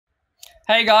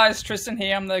Hey guys, Tristan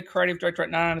here. I'm the creative director at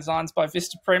 99designs by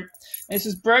Vistaprint. This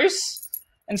is Bruce.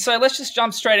 And so let's just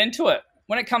jump straight into it.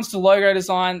 When it comes to logo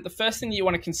design, the first thing you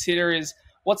want to consider is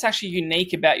what's actually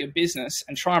unique about your business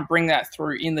and try and bring that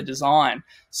through in the design.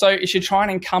 So you should try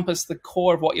and encompass the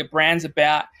core of what your brand's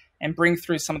about and bring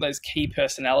through some of those key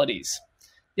personalities.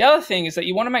 The other thing is that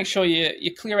you want to make sure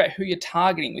you're clear about who you're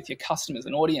targeting with your customers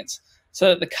and audience so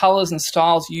that the colors and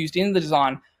styles used in the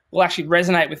design will actually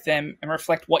resonate with them and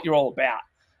reflect what you're all about.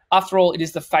 After all, it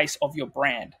is the face of your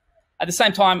brand. At the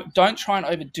same time, don't try and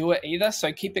overdo it either,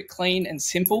 so keep it clean and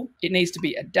simple. It needs to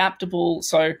be adaptable,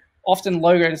 so often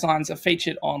logo designs are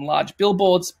featured on large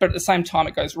billboards, but at the same time,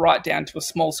 it goes right down to a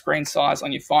small screen size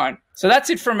on your phone. So that's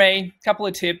it from me, a couple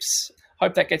of tips.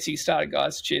 Hope that gets you started,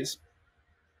 guys. Cheers.